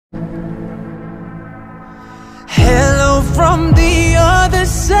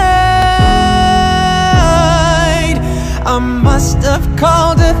must have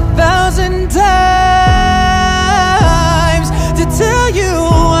called 1,000 times to tell you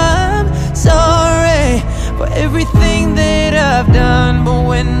I'm sorry for everything that I've done. But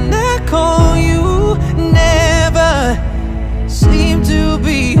when I call you, never seem to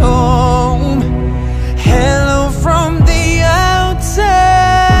be home. Hello from the outside.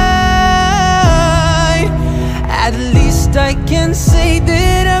 At least I can say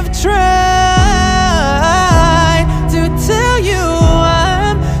that I've tried to tell you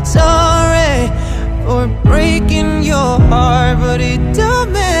I'm sorry for breaking your heart, but it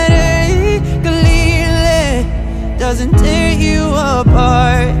don't matter, clearly doesn't tear you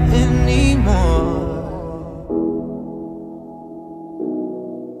apart anymore.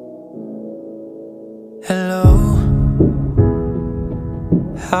 Hello,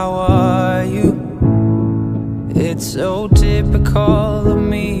 how are you? It's so typical of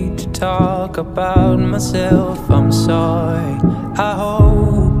me to talk about myself. I'm sorry. I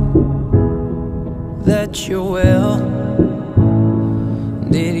hope that you're well.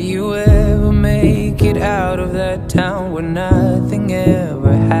 Did you ever make it out of that town where nothing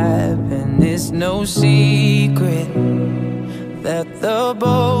ever happened? It's no secret that the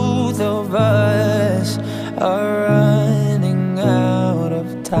both of us are